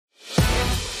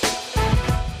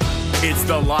It's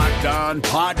the Locked On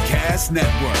Podcast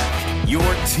Network, your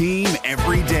team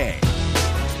every day.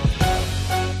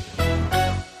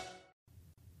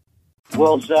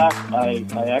 Well, Zach, I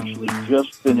actually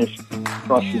just finished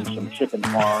crushing some chicken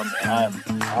parm,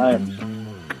 and I am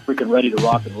freaking ready to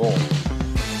rock and roll.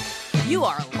 You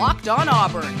are Locked On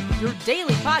Auburn, your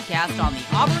daily podcast on the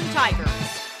Auburn Tigers.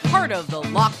 Part of the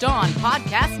Locked On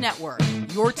Podcast Network,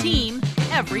 your team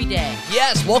every day.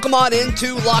 Yes, welcome on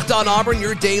into Locked On Auburn,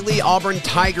 your daily Auburn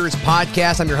Tigers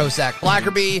podcast. I'm your host, Zach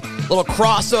Blackerby. Little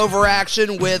crossover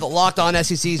action with Locked On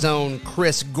SEC's own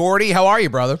Chris Gordy. How are you,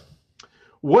 brother?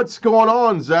 What's going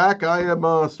on, Zach? I am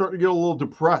starting to get a little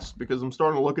depressed because I'm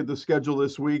starting to look at the schedule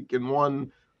this week, and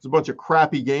one, there's a bunch of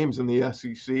crappy games in the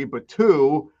SEC, but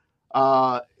two,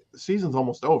 the season's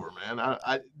almost over, man.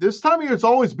 This time of year, it's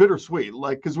always bittersweet,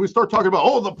 like, because we start talking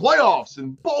about, the playoffs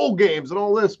and bowl games and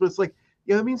all this, but it's like,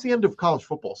 yeah, that means the end of college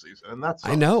football season, and that's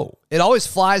I know. It always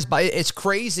flies by. It's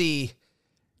crazy.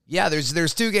 Yeah,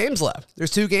 there's two games left.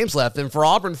 There's two games left, and for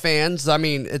Auburn fans, I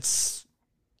mean, it's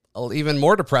even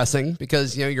more depressing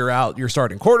because, you're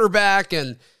starting quarterback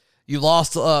and you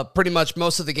lost pretty much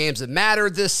most of the games that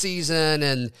mattered this season.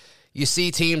 And you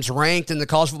see teams ranked in the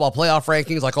college football playoff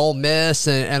rankings like Ole Miss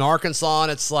and Arkansas.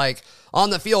 And it's like on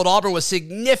the field, Auburn was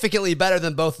significantly better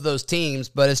than both of those teams,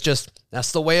 but it's just,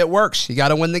 that's the way it works. You got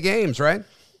to win the games, right?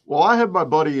 Well, I had my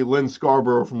buddy Lynn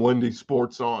Scarborough from Lindy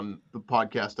Sports on the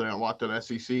podcast today on Locked On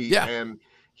SEC. Yeah. And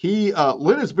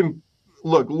Lynn's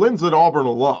an Auburn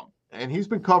alum. And he's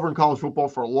been covering college football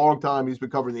for a long time. He's been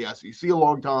covering the SEC a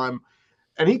long time.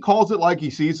 And he calls it like he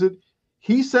sees it.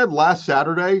 He said last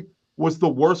Saturday was the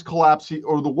worst collapse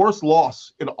or the worst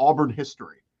loss in Auburn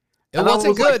history. It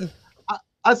wasn't good.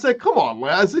 I said, come on, man.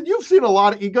 I said, you've seen a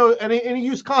lot of ego. And he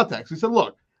used context. He said,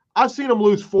 look, I've seen them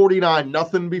lose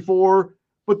 49-0 before,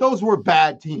 but those were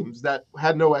bad teams that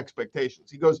had no expectations.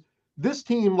 He goes, this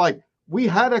team, we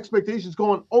had expectations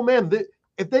going, oh, man,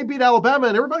 if they beat Alabama,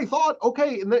 and everybody thought,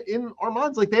 okay, in our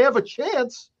minds, they have a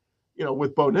chance,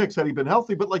 with Bo Nix had he been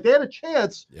healthy, but they had a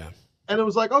chance. Yeah. And it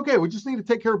was okay, we just need to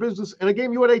take care of business. In a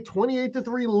game, you had a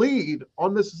 28-3 lead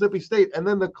on Mississippi State, and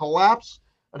then the collapse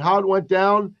and how it went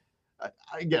down.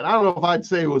 Again, I don't know if I'd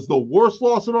say it was the worst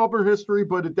loss in Auburn history,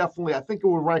 but it definitely, I think it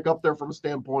would rank up there from a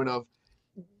standpoint of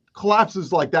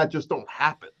collapses like that just don't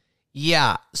happen.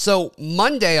 Yeah. So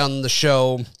Monday on the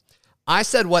show, I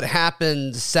said what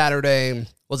happened Saturday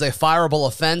was a fireable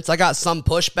offense. I got some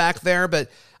pushback there, but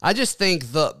I just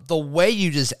think the way you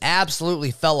just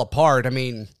absolutely fell apart, I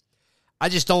mean, I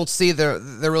just don't see there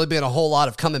really being a whole lot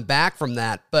of coming back from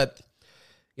that. But,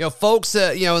 folks,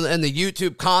 in the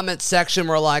YouTube comment section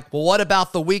were like, well, what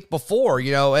about the week before?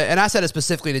 And I said it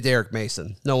specifically to Derek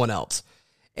Mason, no one else.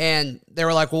 And they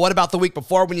were like, well, what about the week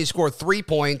before when you scored 3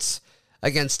 points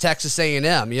against Texas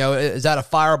A&M? Is that a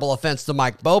fireable offense to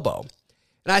Mike Bobo?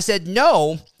 And I said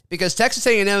no, because Texas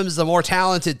A&M is a more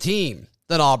talented team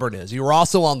than Auburn is. You were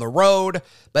also on the road,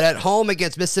 but at home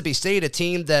against Mississippi State, a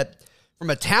team that, from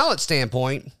a talent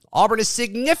standpoint, Auburn is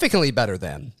significantly better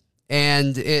than.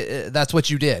 And that's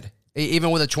what you did. Even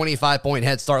with a 25-point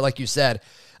head start, like you said,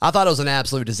 I thought it was an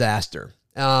absolute disaster.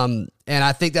 And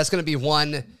I think that's going to be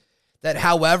one that,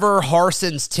 however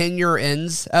Harson's tenure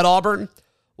ends at Auburn,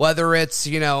 whether it's,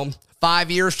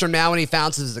 5 years from now when he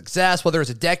found some success, whether it's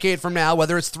a decade from now,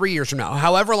 whether it's 3 years from now,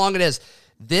 however long it is,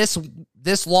 this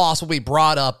loss will be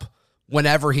brought up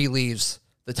whenever he leaves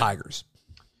the Tigers.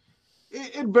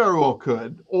 It very well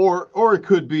could, or it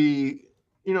could be,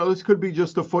 this could be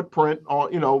just a footprint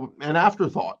on, an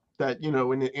afterthought that,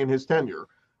 in his tenure.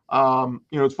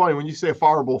 It's funny when you say a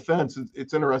fireable offense,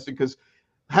 it's interesting because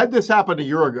had this happened a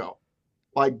year ago,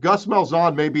 Gus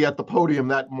Malzahn may be at the podium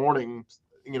that morning,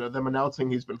 them announcing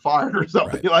he's been fired or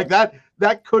something like that.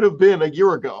 That could have been a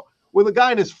year ago with a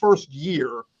guy in his first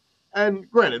year. And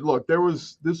granted, look,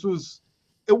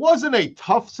 it wasn't a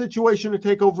tough situation to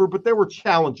take over, but there were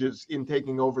challenges in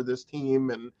taking over this team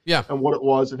and what it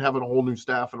was and having a whole new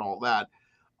staff and all that.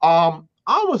 I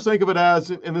almost think of it as,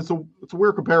 and it's a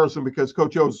weird comparison because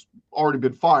Coach O's already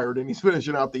been fired and he's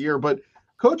finishing out the year, but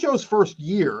Coach O's first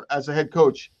year as a head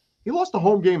coach, he lost a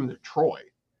home game to Troy.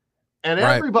 And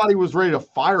everybody was ready to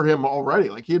fire him already.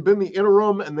 He had been the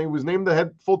interim and he was named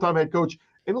the full-time head coach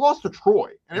and he lost to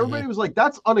Troy. And everybody was like,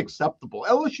 that's unacceptable.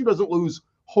 LSU doesn't lose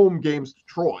home games to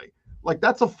Troy.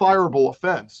 That's a fireable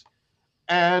offense.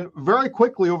 And very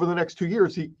quickly over the next 2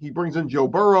 years, he brings in Joe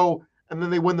Burrow and then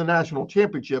they win the national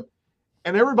championship.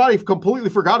 And everybody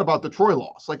completely forgot about the Troy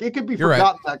loss. It could be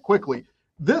forgotten that quickly.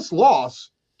 This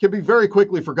loss can be very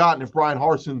quickly forgotten if Brian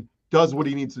Harsin does what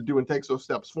he needs to do and takes those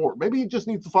steps forward. Maybe he just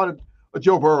needs to find a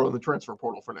Joe Burrow in the transfer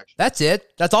portal for next year. That's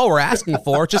it. That's all we're asking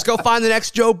for. Just go find the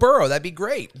next Joe Burrow. That'd be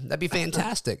great. That'd be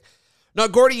fantastic. Now,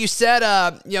 Gordy, you said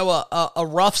a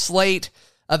rough slate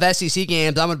of SEC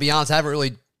games. I'm going to be honest, I haven't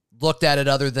really looked at it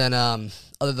other than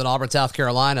Auburn, South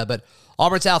Carolina. But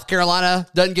Auburn, South Carolina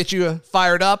doesn't get you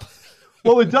fired up.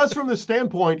 Well, it does from the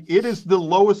standpoint, it is the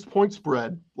lowest point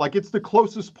spread. Like, it's the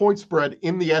closest point spread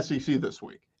in the SEC this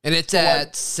week. And it's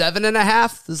at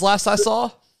 7.5 this last I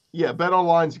saw. Yeah,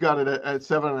 BetOnline's got it at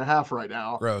 7.5 right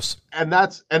now. Gross. And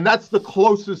that's the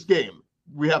closest game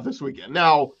we have this weekend.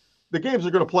 Now, the games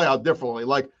are going to play out differently.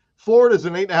 Like, Florida's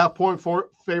an 8.5 point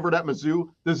favorite at Mizzou.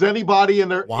 Does anybody in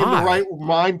the right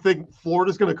mind think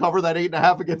Florida's going to cover that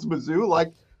 8.5 against Mizzou?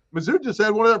 Like, Mizzou just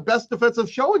had one of their best defensive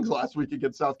showings last week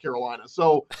against South Carolina.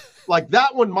 So, like,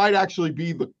 that one might actually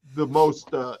be the most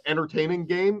entertaining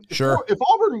game. Sure. If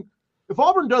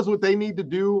Auburn does what they need to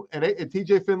do and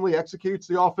TJ Finley executes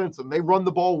the offense and they run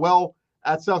the ball well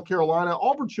at South Carolina,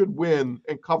 Auburn should win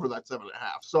and cover that 7.5.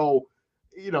 So,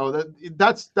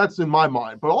 that's in my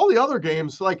mind. But all the other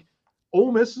games, like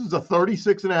Ole Miss is a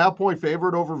 36.5 point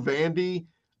favorite over Vandy.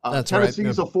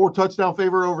 Tennessee's a 4 touchdown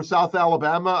favorite over South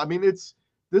Alabama. I mean,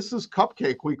 this is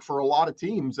cupcake week for a lot of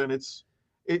teams, and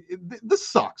this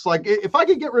sucks. Like, if I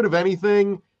could get rid of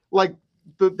anything, like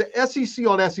the SEC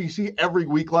on SEC every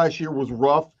week last year was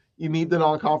rough. You need the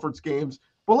non-conference games,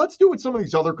 but let's do what some of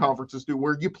these other conferences do,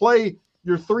 where you play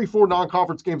your 3-4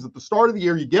 non-conference games at the start of the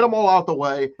year, you get them all out the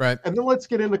way, right? And then let's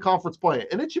get into conference play,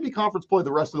 and it should be conference play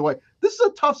the rest of the way. This is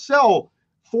a tough sell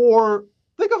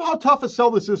think of how tough a sell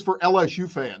this is for LSU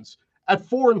fans at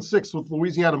 4-6 with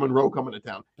Louisiana Monroe coming to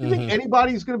town. You think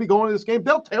anybody's going to be going to this game?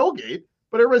 They'll tailgate,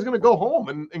 but everybody's going to go home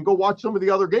and go watch some of the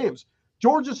other games.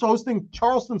 Georgia's hosting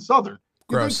Charleston Southern.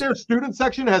 You think their student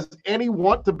section has any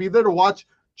want to be there to watch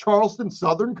Charleston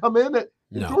Southern come in?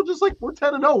 No. Georgia's like, we're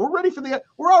 10-0.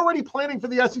 We're already planning for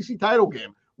the SEC title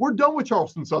game. We're done with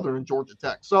Charleston Southern and Georgia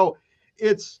Tech. So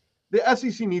the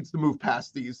SEC needs to move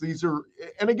past these. These are,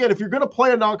 and again, if you're going to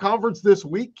play a non-conference this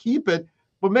week, keep it,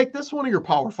 but make this one of your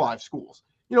Power 5 schools.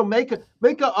 Make an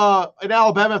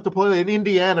Alabama have to play an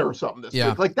Indiana or something this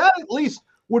week. Like, that at least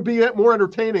would be more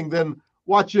entertaining than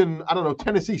watching, I don't know,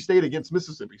 Tennessee State against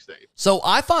Mississippi State. So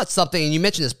I thought something, and you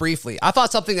mentioned this briefly, I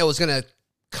thought something that was going to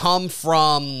come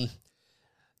from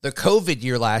the COVID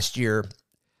year last year,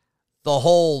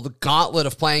 the gauntlet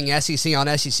of playing SEC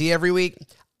on SEC every week.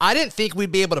 I didn't think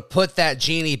we'd be able to put that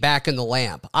genie back in the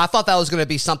lamp. I thought that was going to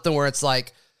be something where it's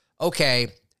like, okay,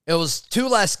 it was 2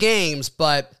 less games,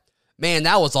 but man,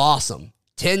 that was awesome.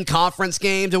 10 conference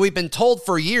games, and we've been told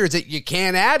for years that you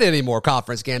can't add any more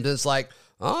conference games. And it's like,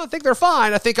 oh, I think they're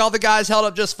fine. I think all the guys held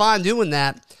up just fine doing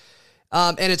that.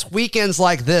 And it's weekends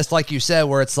like this, like you said,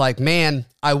 where it's like, man,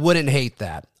 I wouldn't hate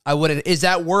that. I wouldn't. Is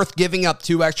that worth giving up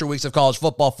 2 extra weeks of college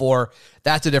football for?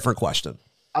 That's a different question.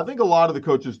 I think a lot of the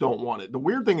coaches don't want it. The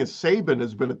weird thing is Saban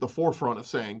has been at the forefront of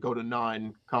saying go to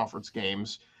 9 conference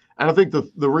games. And I think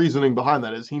the reasoning behind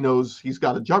that is he knows he's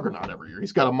got a juggernaut every year.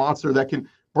 He's got a monster that can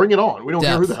bring it on. We don't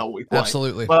care who the hell we play.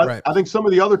 Absolutely. But right. I think some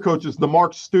of the other coaches, the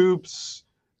Mark Stoops,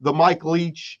 the Mike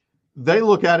Leach, they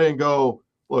look at it and go,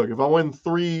 look, if I win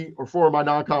 3 or 4 of my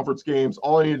non-conference games,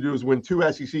 all I need to do is win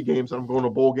 2 SEC games and I'm going to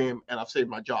a bowl game and I've saved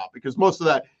my job. Because most of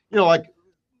that, like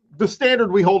the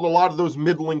standard we hold a lot of those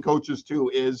middling coaches to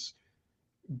is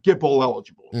get bowl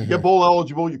eligible. You get bowl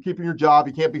eligible, you're keeping your job,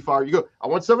 you can't be fired. You go, I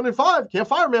want 7-5. Can't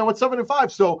fire me, I want 7-5.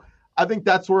 So I think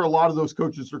that's where a lot of those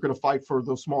coaches are going to fight for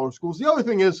those smaller schools. The other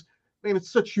thing is, man,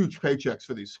 it's such huge paychecks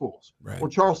for these schools. Right.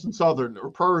 When Charleston Southern or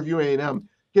Prairie Review A&M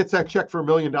gets that check for $1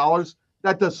 million,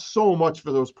 that does so much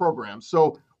for those programs.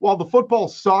 So while the football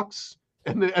sucks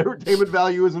and the entertainment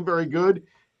value isn't very good,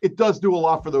 it does do a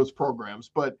lot for those programs.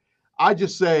 But I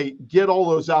just say get all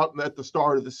those out at the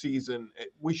start of the season.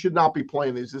 We should not be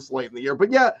playing these this late in the year.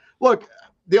 But yeah, look,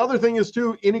 the other thing is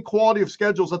too, inequality of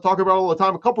schedules. I talk about all the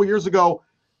time. A couple years ago,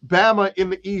 Bama in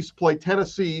the East played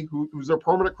Tennessee, who's their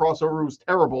permanent crossover, who was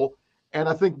terrible. And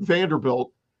I think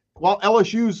Vanderbilt, while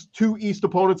LSU's 2 East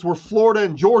opponents were Florida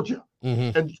and Georgia.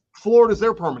 And Florida's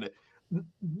their permanent.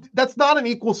 That's not an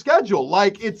equal schedule.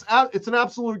 Like, it's an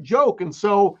absolute joke. And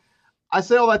so I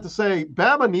say all that to say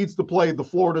Bama needs to play the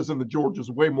Floridas and the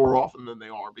Georgias way more often than they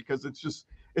are, because it's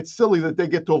silly that they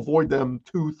get to avoid them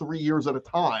 2-3 years at a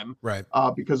time, right?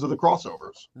 Because of the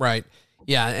crossovers. Right.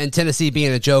 Yeah. And Tennessee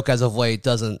being a joke as of late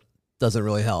doesn't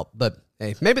really help, but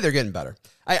hey, maybe they're getting better.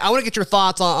 I want to get your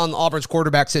thoughts on Auburn's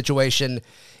quarterback situation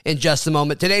in just a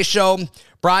moment. Today's show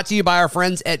brought to you by our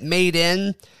friends at Made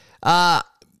In.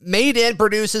 Made In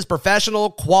produces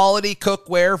professional quality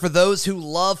cookware for those who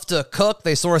love to cook.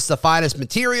 They source the finest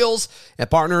materials and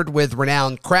partnered with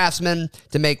renowned craftsmen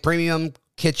to make premium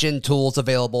kitchen tools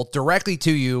available directly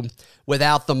to you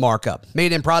without the markup.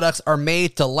 Made In products are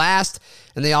made to last,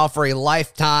 and they offer a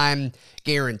lifetime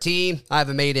guarantee. I have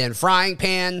a Made In frying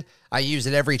pan. I use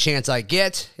it every chance I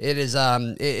get. It is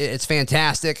it's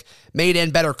fantastic. Made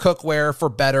In better cookware for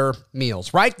better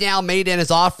meals. Right now, Made In is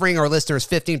offering our listeners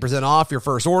 15% off your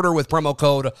first order with promo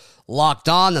code Locked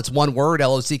On. That's one word,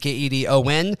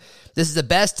 LOCKEDON. This is the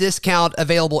best discount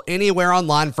available anywhere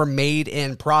online for Made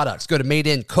In products. Go to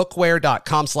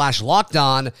madeincookware.com/locked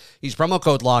on. Use promo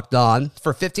code Locked On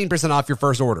for 15% off your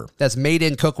first order. That's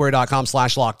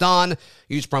madeincookware.com/locked on.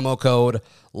 Use promo code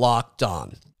Locked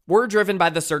On. We're driven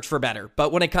by the search for better,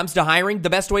 but when it comes to hiring, the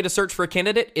best way to search for a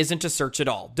candidate isn't to search at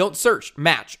all. Don't search,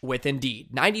 match with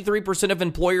Indeed. 93% of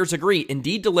employers agree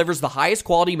Indeed delivers the highest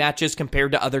quality matches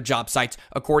compared to other job sites,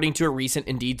 according to a recent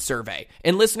Indeed survey.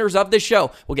 And listeners of this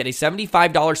show will get a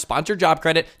 $75 sponsored job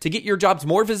credit to get your jobs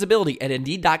more visibility at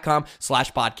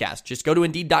Indeed.com/podcast. Just go to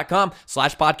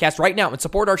Indeed.com/podcast right now and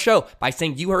support our show by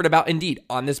saying you heard about Indeed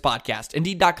on this podcast.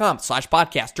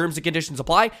 Indeed.com/podcast. Terms and conditions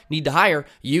apply. Need to hire?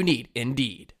 You need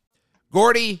Indeed.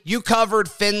 Gordy, you covered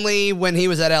Finley when he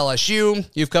was at LSU.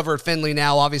 You've covered Finley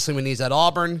now, obviously, when he's at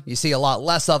Auburn. You see a lot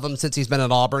less of him since he's been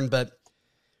at Auburn, but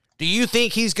do you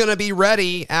think he's going to be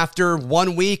ready after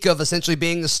 1 week of essentially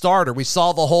being the starter? We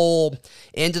saw the whole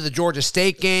end of the Georgia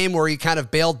State game where he kind of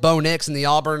bailed Bo Nix and the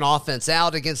Auburn offense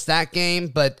out against that game,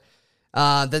 but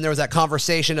then there was that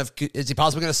conversation of, is he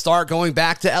possibly going to start going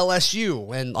back to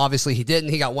LSU? And obviously he didn't.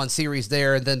 He got one series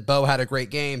there, and then Bo had a great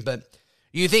game, but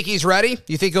you think he's ready?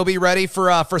 You think he'll be ready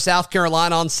for South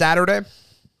Carolina on Saturday?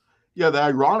 Yeah, the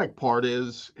ironic part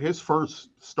is his first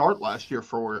start last year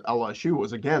for LSU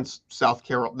was against South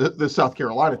Carolina, the South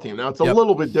Carolina team. Now it's a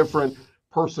little bit different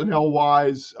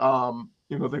personnel-wise.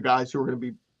 The guys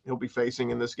who he'll be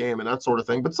facing in this game and that sort of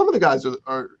thing. But some of the guys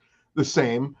are the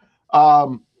same. A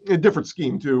different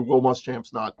scheme too. Will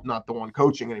Muschamp's not the one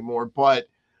coaching anymore. But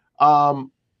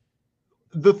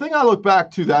the thing I look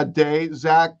back to that day,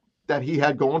 Zach, that he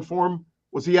had going for him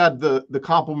was he had the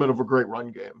complement of a great run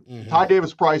game. Mm-hmm. Ty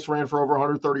Davis-Price ran for over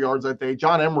 130 yards that day.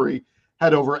 John Emery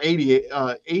had over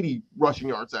 80 rushing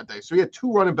yards that day. So he had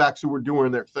two running backs who were doing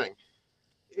their thing.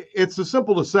 It's as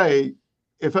simple to say,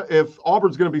 if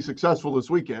Auburn's going to be successful this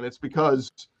weekend, it's because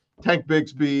Tank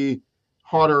Bigsby,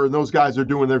 Hunter, and those guys are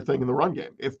doing their thing in the run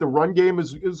game. If the run game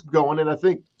is going, and I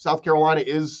think South Carolina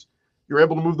you're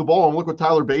able to move the ball, and look what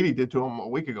Tyler Beatty did to him a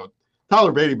week ago.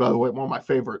 Tyler Beatty, by the way, one of my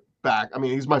favorite back. I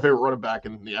mean, he's my favorite running back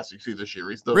in the SEC this year.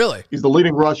 He's the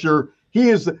leading rusher. He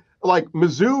is like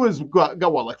Mizzou has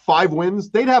got what, like 5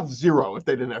 wins? They'd have 0 if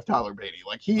they didn't have Tyler Beatty.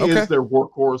 Like he is their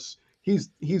workhorse.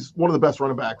 He's one of the best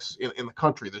running backs in the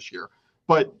country this year.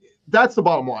 But that's the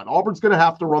bottom line. Auburn's going to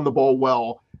have to run the ball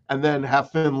well and then have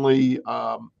Finley,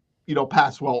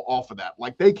 pass well off of that.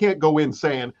 Like they can't go in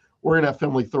saying we're going to have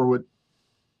Finley throw it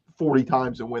 40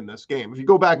 times and win this game. If you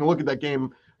go back and look at that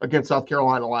game against South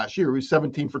Carolina last year, he was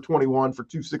 17 for 21 for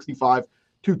 265,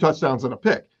 2 touchdowns and a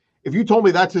pick. If you told me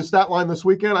that's his stat line this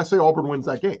weekend, I say Auburn wins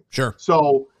that game. Sure.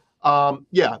 So,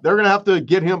 they're going to have to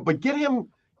get him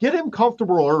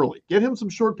comfortable early. Get him some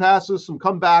short passes, some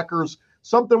comebackers,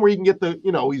 something where you can get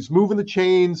he's moving the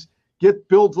chains,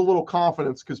 builds a little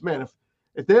confidence. Because, man,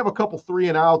 if they have a couple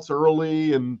 3-and-outs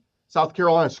early and South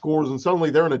Carolina scores and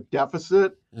suddenly they're in a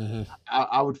deficit,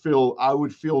 I would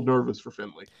feel nervous for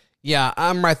Finley. Yeah,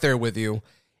 I'm right there with you.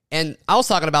 And I was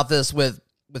talking about this with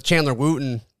Chandler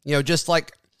Wooten, just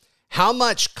like how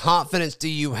much confidence do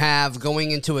you have going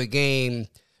into a game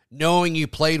knowing you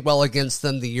played well against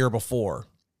them the year before?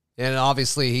 And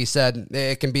obviously he said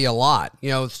it can be a lot.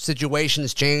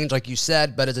 Situations change, like you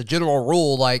said, but as a general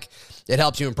rule, like it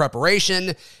helps you in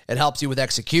preparation, it helps you with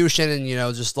execution and,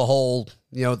 just the whole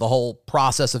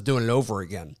process of doing it over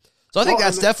again. So I think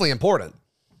that's definitely important.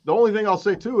 The only thing I'll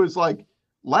say too is like,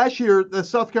 last year, the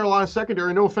South Carolina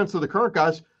secondary, no offense to the current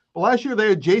guys, but last year they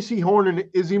had J.C. Horn and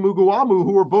Izzy Muguamu,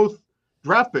 who were both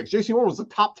draft picks. J.C. Horn was a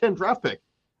top 10 draft pick,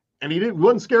 and he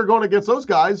wasn't scared going against those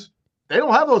guys. They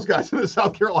don't have those guys in the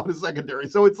South Carolina secondary.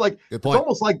 So it's like, it's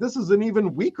almost like this is an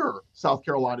even weaker South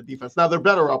Carolina defense. Now, they're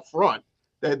better up front.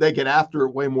 They get after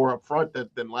it way more up front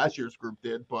than last year's group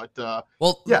did. But,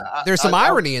 there's some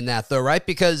irony in that, though, right?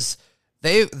 Because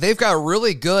they've got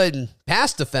really good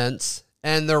pass defense,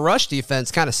 and their rush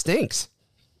defense kind of stinks.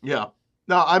 Yeah.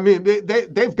 No, I mean,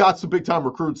 they've got some big-time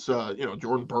recruits.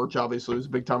 Jordan Birch, obviously, is a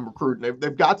big-time recruit. And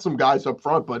they've got some guys up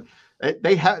front, but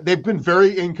they've been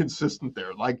very inconsistent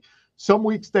there. Like, some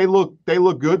weeks they look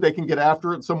good. They can get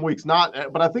after it. Some weeks not.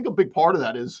 But I think a big part of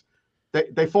that is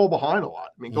they fall behind a lot.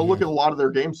 I mean, go look at a lot of their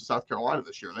games in South Carolina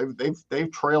this year.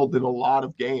 They've trailed in a lot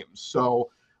of games. So,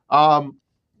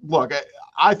 look,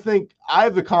 I think I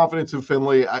have the confidence in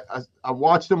Finley. I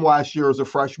watched him last year as a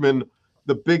freshman.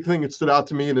 The big thing that stood out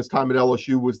to me in his time at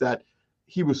LSU was that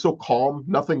he was so calm.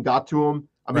 Nothing got to him.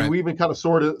 I mean, we even kind of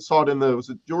saw it in the, was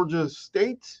it Georgia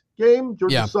State game?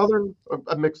 Georgia Southern?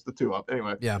 I mixed the two up.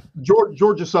 Anyway,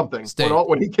 Georgia something.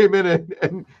 When he came in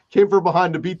and came from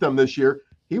behind to beat them this year,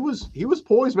 he was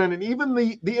poised, man. And even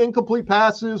the incomplete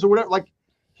passes or whatever, like,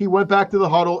 he went back to the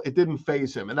huddle. It didn't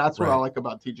faze him. And that's what I like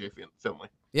about TJ Finley.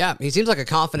 Yeah, he seems like a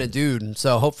confident dude. And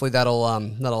so hopefully that'll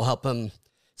help him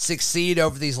succeed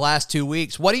over these last 2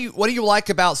 weeks. What do you like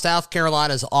about South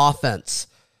Carolina's offense?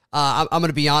 I'm going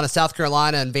to be honest. South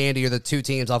Carolina and Vandy are the two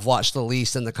teams I've watched the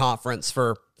least in the conference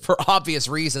for obvious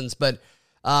reasons. But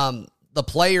the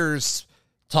players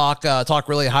talk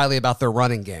really highly about their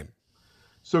running game.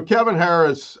 So Kevin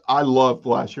Harris, I loved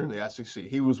last year in the SEC.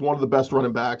 He was one of the best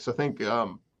running backs. I think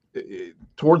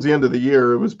towards the end of the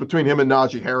year, it was between him and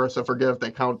Najee Harris. I forget if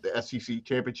they count the SEC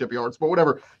championship yards, but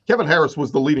whatever. Kevin Harris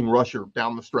was the leading rusher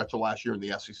down the stretch of last year in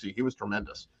the SEC. He was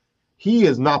tremendous. He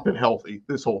has not been healthy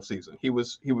this whole season. He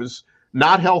was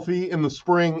not healthy in the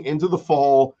spring into the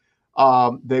fall.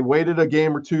 They waited a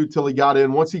game or two till he got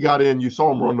in. Once he got in, you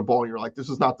saw him run the ball, and you're like, this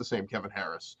is not the same Kevin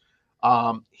Harris.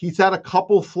 He's had a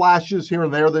couple flashes here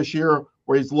and there this year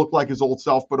where he's looked like his old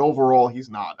self, but overall he's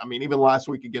not. I mean, even last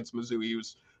week against Mizzou, he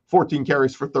was 14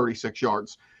 carries for 36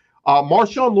 yards.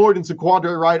 Marshawn Lloyd and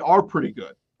Zaquandre Wright are pretty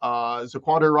good.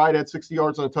 Zaquandre Wright had 60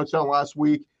 yards on a touchdown last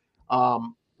week.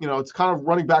 It's kind of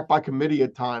running back by committee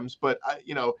at times, but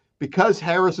because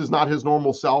Harris is not his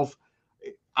normal self,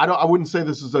 I wouldn't say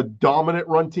this is a dominant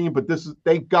run team, but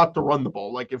they've got to run the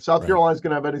ball. Like, if South Carolina's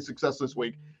going to have any success this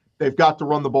week, they've got to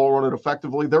run the ball, run it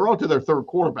effectively. They're on to their third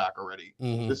quarterback already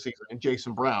this season, and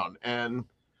Jason Brown. And,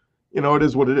 it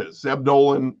is what it is. Zeb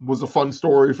Nolan was a fun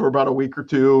story for about a week or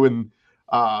two. And,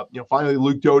 finally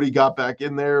Luke Doty got back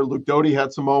in there. Luke Doty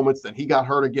had some moments. Then he got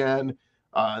hurt again.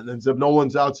 Then Zeb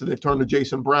Nolan's out, so they've turned to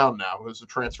Jason Brown now, who's a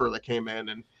transfer that came in.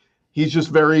 And he's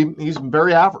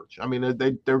very average. I mean,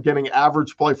 they're getting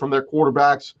average play from their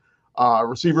quarterbacks.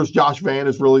 Receivers, Josh Vann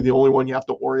is really the only one you have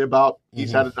to worry about.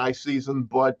 He's had a nice season,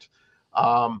 but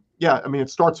it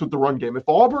starts with the run game. If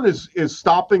Auburn is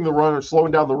stopping the run or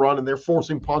slowing down the run and they're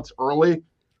forcing punts early,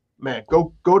 man,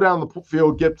 go down the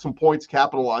field, get some points,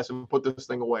 capitalize, and put this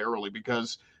thing away early,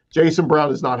 because Jason Brown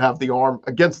does not have the arm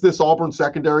against this Auburn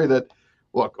secondary that,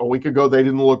 look, a week ago they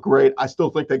didn't look great. I still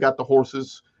think they got the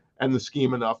horses and the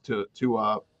scheme enough to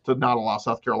not allow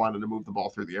South Carolina to move the ball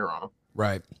through the air on them.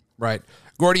 Right.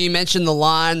 Gordy, you mentioned the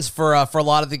lines for a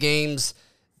lot of the games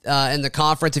in the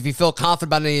conference. If you feel confident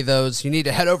about any of those, you need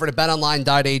to head over to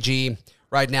betonline.ag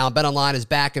right now. BetOnline is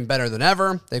back and better than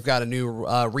ever. They've got a new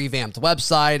revamped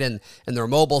website, and their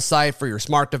mobile site for your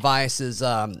smart device is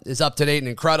up to date and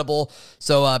incredible.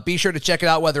 So be sure to check it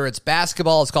out, whether it's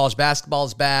basketball, as college basketball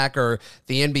is back, or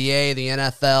the NBA, the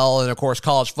NFL, and of course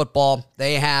college football.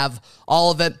 They have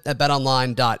all of it at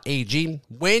betonline.ag.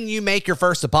 When you make your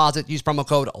first deposit, use promo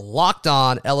code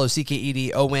LOCKEDON,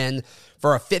 LOCKEDON,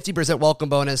 for a 50% welcome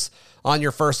bonus on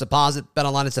your first deposit.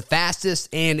 BetOnline is the fastest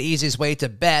and easiest way to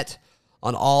bet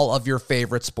on all of your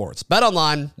favorite sports.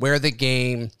 BetOnline, where the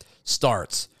game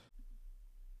starts.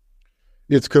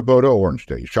 It's Kubota Orange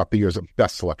Day. Shop the year's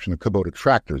best selection of Kubota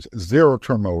tractors,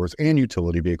 zero-turn mowers, and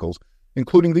utility vehicles,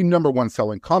 including the #1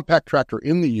 selling compact tractor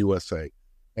in the USA.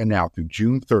 And now through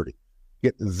June 30,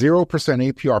 get 0%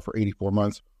 APR for 84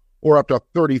 months or up to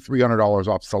 $3,300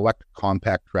 off select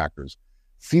compact tractors.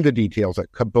 See the details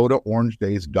at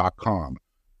KubotaOrangeDays.com.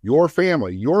 Your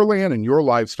family, your land, and your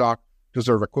livestock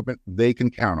deserve equipment they can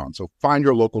count on. So find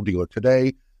your local dealer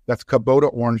today. That's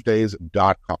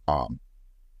KubotaOrangeDays.com.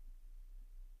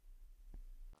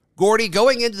 Gordy,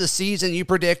 going into the season, you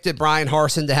predicted Brian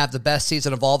Harsin to have the best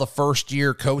season of all the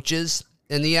first-year coaches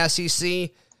in the SEC.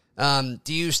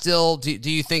 Do you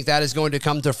think that is going to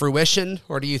come to fruition,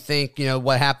 or do you think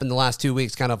what happened the last 2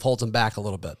 weeks kind of holds him back a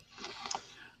little bit?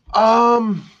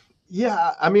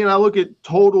 Yeah, I mean, I look at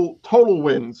total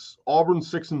wins. Auburn's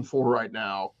 6-4 right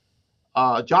now.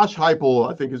 Josh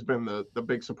Heupel, I think, has been the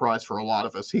big surprise for a lot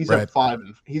of us. He's at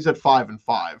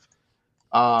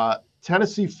 5-5.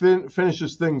 Tennessee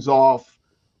finishes things off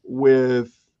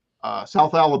with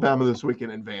South Alabama this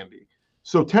weekend in Vandy.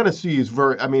 So Tennessee is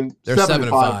they're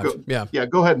 7-5. Yeah,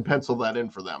 go ahead and pencil that in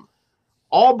for them.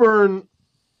 Auburn,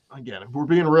 again, if we're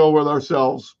being real with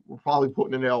ourselves, we're probably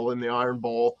putting an L in the Iron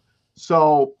Bowl.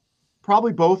 So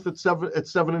probably both at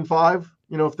 7-5.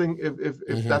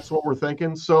 If that's what we're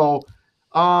thinking. So,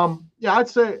 I'd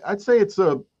say it's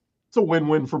a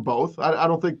win-win for both. I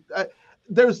don't think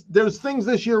there's things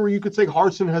this year where you could say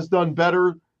Harsin has done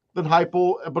better than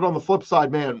Heupel, but on the flip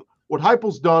side, man, what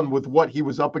Heupel's done with what he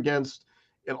was up against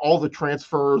and all the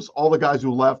transfers, all the guys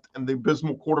who left, and the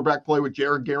abysmal quarterback play with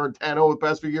Jared Garantano the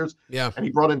past few years. Yeah. And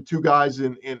he brought in two guys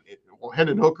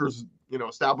Hendon Hooker's,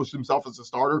 established himself as a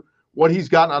starter. What he's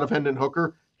gotten out of Hendon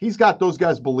Hooker, he's got those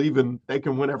guys believing they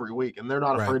can win every week, and they're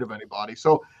not afraid of anybody.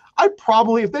 So I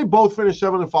probably, if they both finish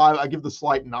 7-5, I give the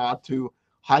slight nod to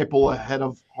Heupel ahead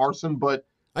of Harsin, but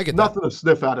I get nothing to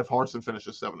sniff at if Harsin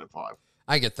finishes 7-5.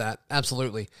 I get that.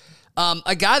 Absolutely.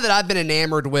 A guy that I've been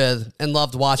enamored with and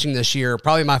loved watching this year,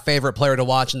 probably my favorite player to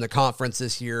watch in the conference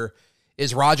this year,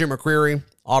 is Roger McCreary,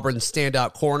 Auburn's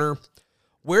standout corner.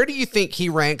 Where do you think he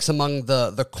ranks among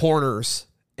the corners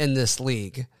in this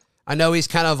league? I know he's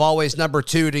kind of always number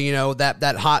 2 to,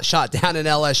 that hot shot down in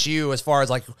LSU as far as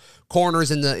like corners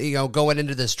in the, going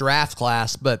into this draft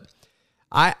class, but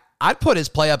I'd put his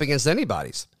play up against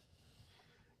anybody's.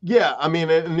 Yeah, I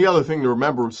mean, and the other thing to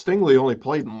remember, Stingley only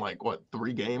played in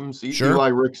 3 games. Sure. Eli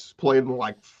Ricks played in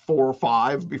 4 or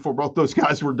 5 before both those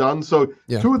guys were done. So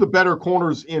two of the better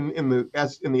corners in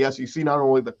the SEC, not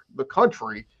only the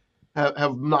country,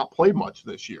 have not played much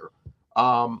this year.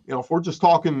 If we're just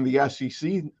talking the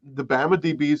SEC, the Bama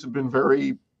DBs have been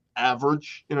very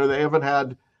average. They haven't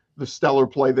had the stellar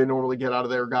play they normally get out of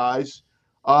their guys.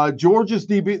 Georgia's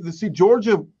DB,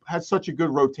 Georgia has such a good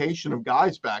rotation of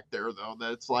guys back there, though,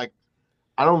 that it's like,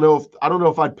 I don't know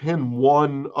if I'd pin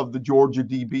one of the Georgia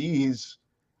DBs.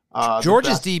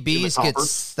 Georgia's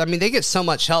DBs they get so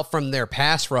much help from their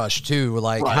pass rush too.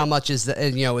 Like, how much is that?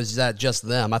 Is that just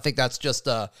them? I think that's just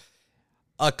a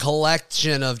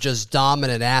collection of just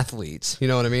dominant athletes. You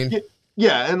know what I mean?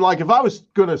 Yeah, and if I was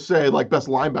gonna say best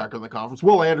linebacker in the conference,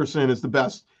 Will Anderson is the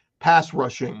best pass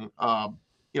rushing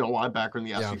linebacker in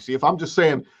the SEC. If I'm just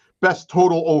saying best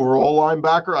total overall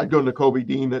linebacker, I'd go Nakobe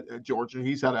Dean at Georgia.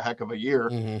 He's had a heck of a year.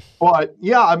 Mm-hmm. But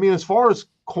yeah, I mean, as far as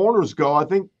corners go, I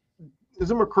think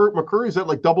isn't McCurry's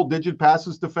at double-digit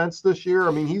passes defense this year?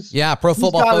 I mean, Pro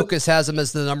Football Focus has him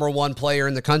as the number 1 player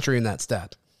in the country in that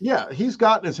stat. Yeah, he's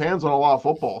gotten his hands on a lot of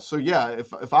football. So yeah,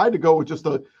 if I had to go with just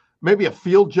maybe a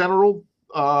field general,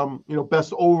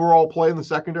 best overall play in the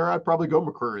secondary, I'd probably go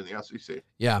McCreary in the SEC.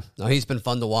 Yeah, no, he's been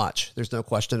fun to watch. There's no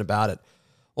question about it.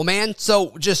 Well, man,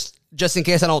 so just in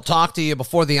case I don't talk to you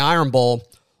before the Iron Bowl,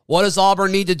 what does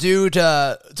Auburn need to do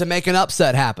to make an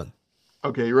upset happen?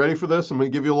 Okay, you ready for this? I'm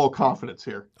going to give you a little confidence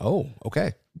here. Oh,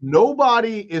 okay.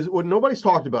 What nobody's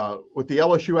talked about with the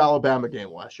LSU-Alabama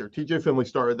game last year. TJ Finley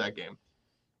started that game.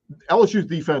 LSU's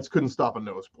defense couldn't stop a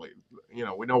nosebleed.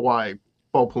 We know why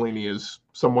Bo Pelini is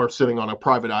somewhere sitting on a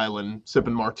private island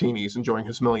sipping martinis, enjoying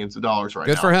his millions of dollars right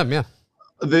now. Good for him, yeah.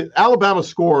 The Alabama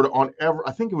scored on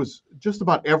I think it was just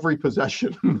about every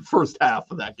possession in the first half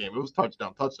of that game. It was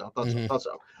touchdown.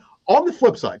 On the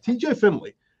flip side, TJ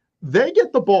Finley, they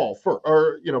get the ball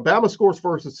Bama scores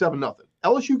first at 7-0.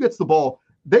 LSU gets the ball.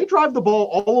 They drive the ball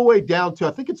all the way down to,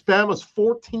 I think it's Bama's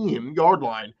 14-yard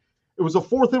line. It was a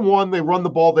 4th and 1. They run the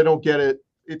ball. They don't get it.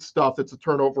 It's stuffed. It's a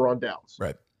turnover on downs.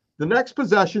 Right. The next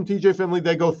possession, TJ Finley,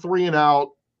 they go 3 and out.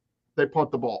 They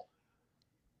punt the ball.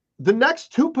 The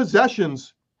next 2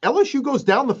 possessions, LSU goes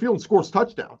down the field and scores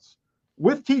touchdowns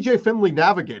with TJ Finley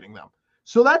navigating them.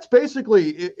 So that's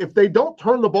basically, if they don't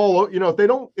turn the ball,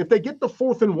 if they get the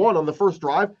 4th and 1 on the first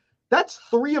drive, that's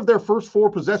 3 of their first 4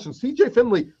 possessions. TJ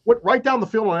Finley went right down the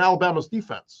field on Alabama's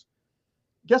defense.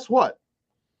 Guess what?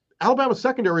 Alabama's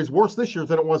secondary is worse this year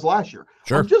than it was last year.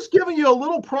 Sure. I'm just giving you a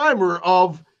little primer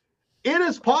of it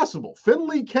is possible.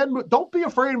 Finley can. Don't be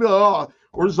afraid of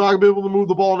we're just not going to be able to move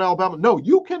the ball in Alabama. No,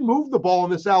 you can move the ball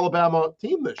in this Alabama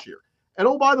team this year. And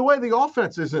oh, by the way, the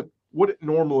offense isn't what it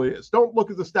normally is. Don't look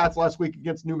at the stats last week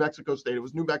against New Mexico State. It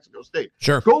was New Mexico State.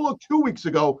 Sure. Go look 2 weeks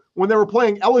ago when they were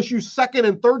playing LSU 2nd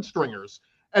and 3rd stringers,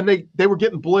 and they were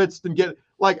getting blitzed and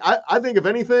I think if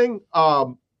anything,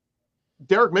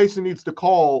 Derek Mason needs to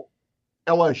call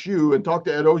LSU and talk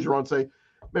to Ed Ogeron and say,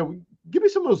 man, give me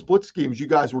some of those blitz schemes you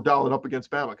guys were dialing up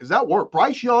against Bama, because that worked.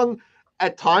 Bryce Young,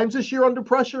 at times this year under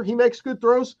pressure, he makes good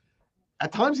throws.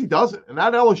 At times he doesn't. In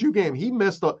that LSU game, he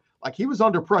missed he was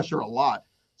under pressure a lot.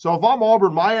 So if I'm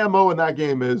Auburn, my MO in that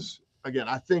game is, again,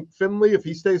 I think Finley, if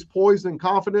he stays poised and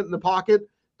confident in the pocket,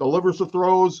 delivers the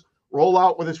throws, roll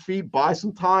out with his feet, buy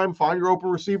some time, find your open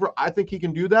receiver, I think he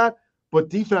can do that. But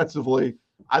defensively,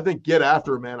 I think get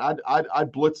after it, man.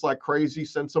 I'd blitz like crazy,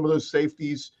 send some of those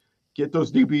safeties, get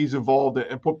those DBs involved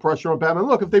and put pressure on Bama. And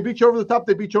look, if they beat you over the top,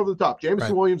 they beat you over the top.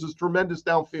 Jameson Williams is tremendous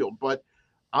downfield. But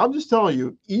I'm just telling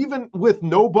you, even with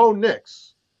no Bo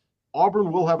Nix,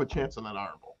 Auburn will have a chance in that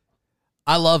Iron Bowl.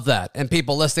 I love that. And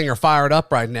people listening are fired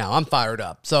up right now. I'm fired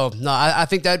up. So, no, I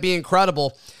think that'd be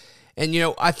incredible.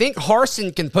 And, I think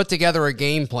Harsin can put together a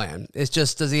game plan. It's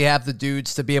just, does he have the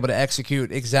dudes to be able to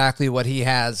execute exactly what he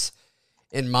has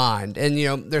in mind?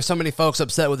 And, there's so many folks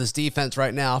upset with his defense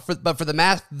right now. But for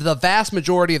the vast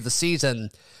majority of the season,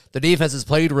 the defense has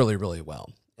played really, really well.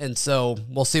 And so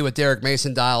we'll see what Derek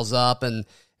Mason dials up and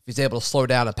if he's able to slow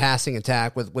down a passing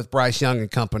attack with Bryce Young and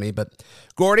company. But,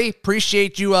 Gordy,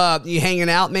 appreciate you hanging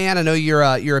out, man. I know you're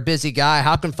a busy guy.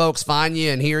 How can folks find you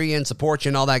and hear you and support you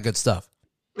and all that good stuff?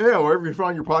 Yeah, wherever you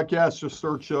find your podcast, just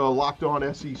search Locked On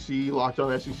SEC.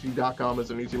 LockedOnSEC.com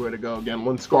is an easy way to go. Again,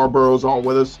 Lynn Scarborough's on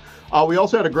with us. We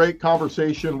also had a great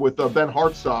conversation with Ben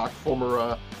Hartsock,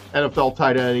 former NFL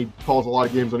tight end. He calls a lot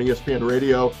of games on ESPN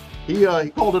Radio. He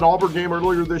called an Auburn game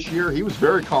earlier this year. He was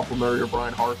very complimentary of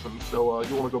Brian Harsin, so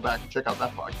you want to go back and check out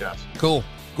that podcast. Cool.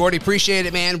 Gordy, appreciate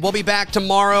it, man. We'll be back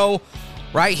tomorrow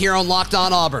right here on Locked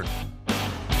On Auburn.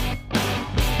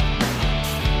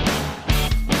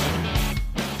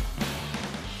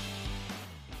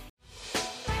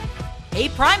 Hey,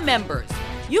 Prime members,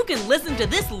 you can listen to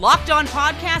this Locked On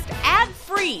podcast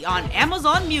ad-free on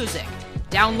Amazon Music.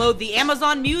 Download the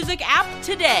Amazon Music app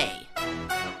today.